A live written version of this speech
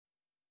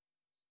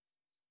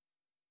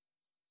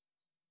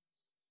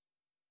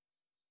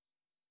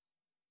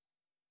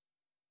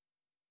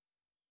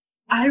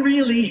I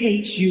really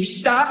hate you,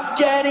 stop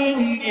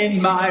getting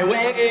in my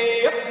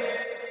way.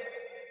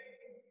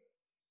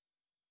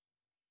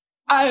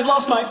 I've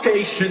lost my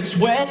patience,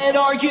 when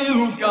are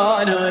you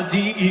gonna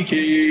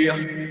decay?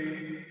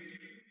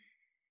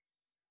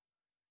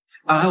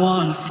 I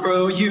wanna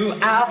throw you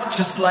out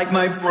just like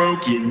my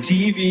broken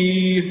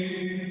TV.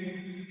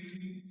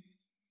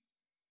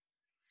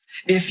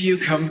 If you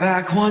come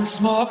back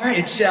once more,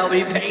 it shall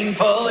be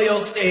painful,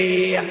 you'll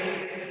stay.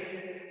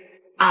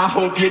 I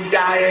hope you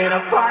die in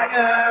a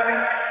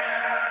fire.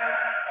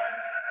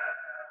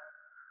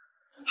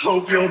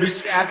 Hope you'll be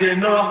stabbed in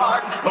the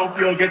heart. Hope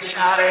you'll get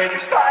shot and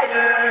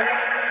expired.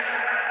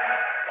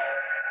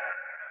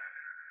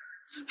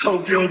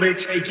 Hope you'll be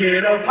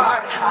taken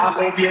apart. I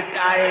hope you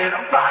die in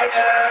a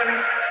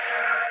fire.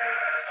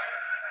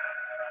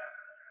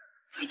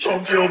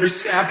 Hope you'll be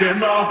stabbed in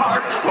the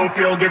heart. Hope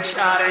you'll get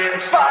shot and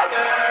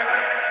expired.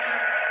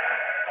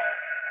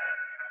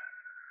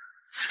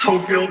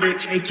 Hope you'll be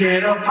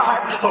taken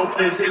apart. Hope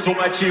this is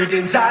what you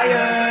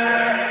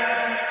desire.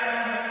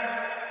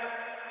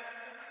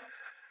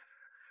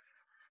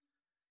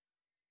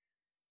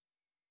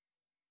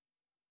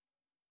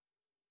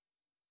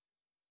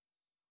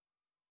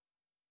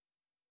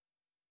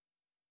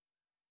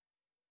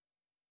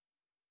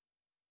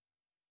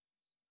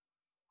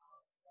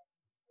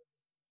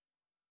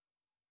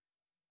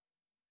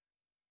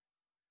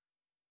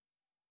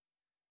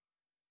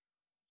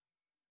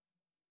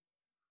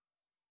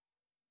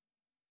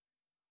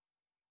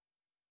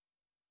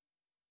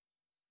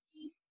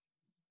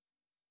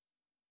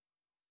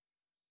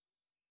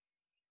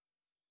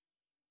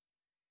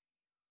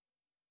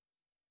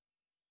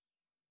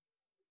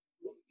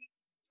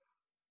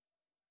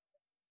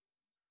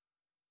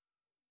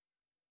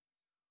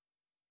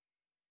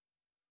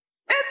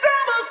 It's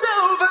almost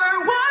over,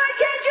 why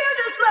can't you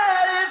just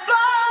let it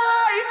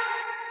fly?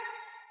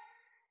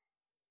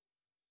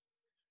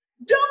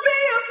 Don't be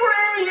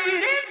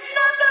afraid, it's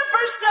not the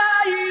first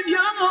time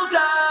you'll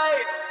die.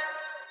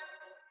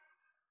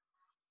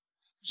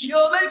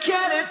 Your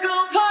mechanical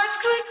parts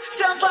click,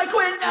 sounds like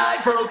when I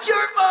broke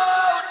your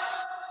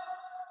bones.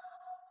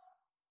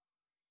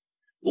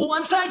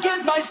 Once I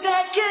get my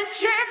second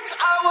chance,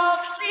 I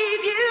won't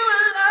leave you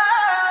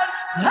alone.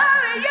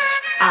 Oh, yeah.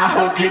 I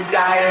hope you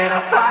die in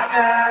a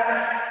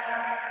fire.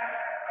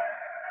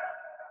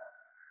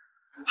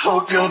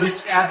 Hope you'll be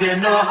stabbed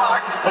in the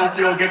heart. Hope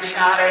you'll get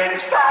shot and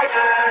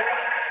expired.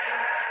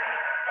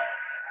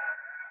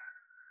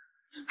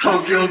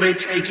 Hope you'll be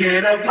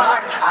taken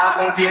apart. I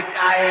hope you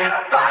die in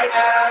a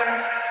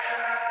fire.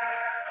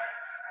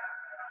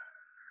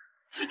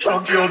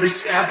 Hope you'll be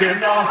stabbed in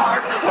the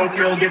heart. Hope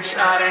you'll get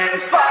shot and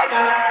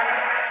expired.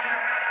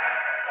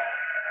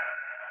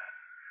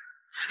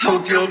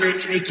 Hope you'll be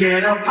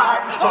taken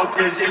apart. Hope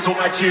this is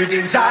what you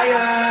desire.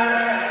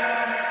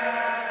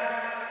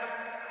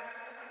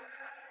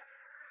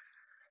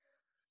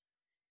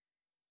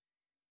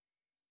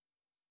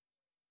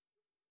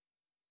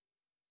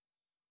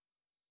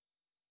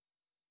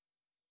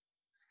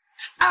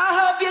 I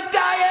hope you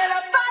die in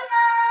a fire.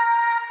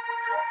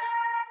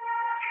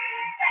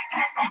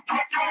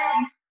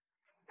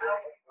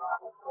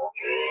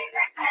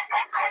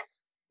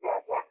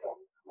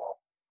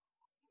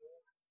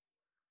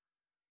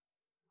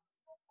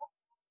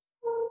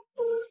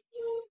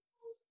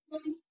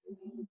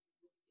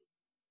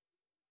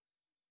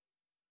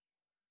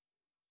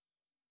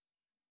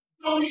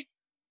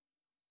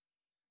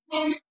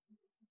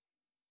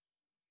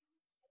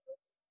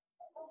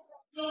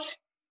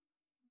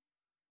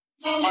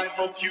 I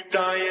hope you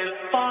die in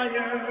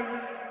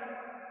fire.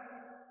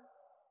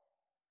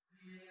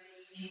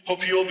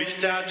 Hope you'll be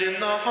stabbed in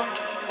the heart.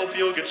 Hope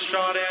you'll get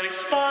shot and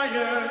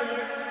expire.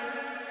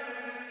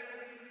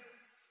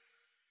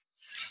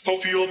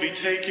 Hope you'll be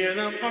taken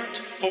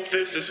apart. Hope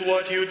this is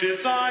what you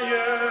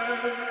desire.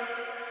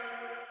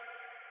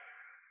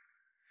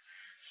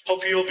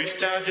 Hope you'll be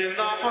stabbed in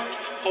the heart.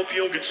 Hope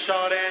you'll get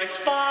shot and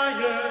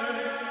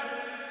expire.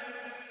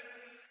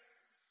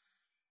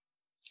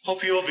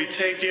 Hope you'll be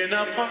taken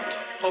apart.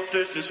 Hope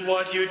this is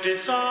what you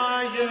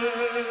desire.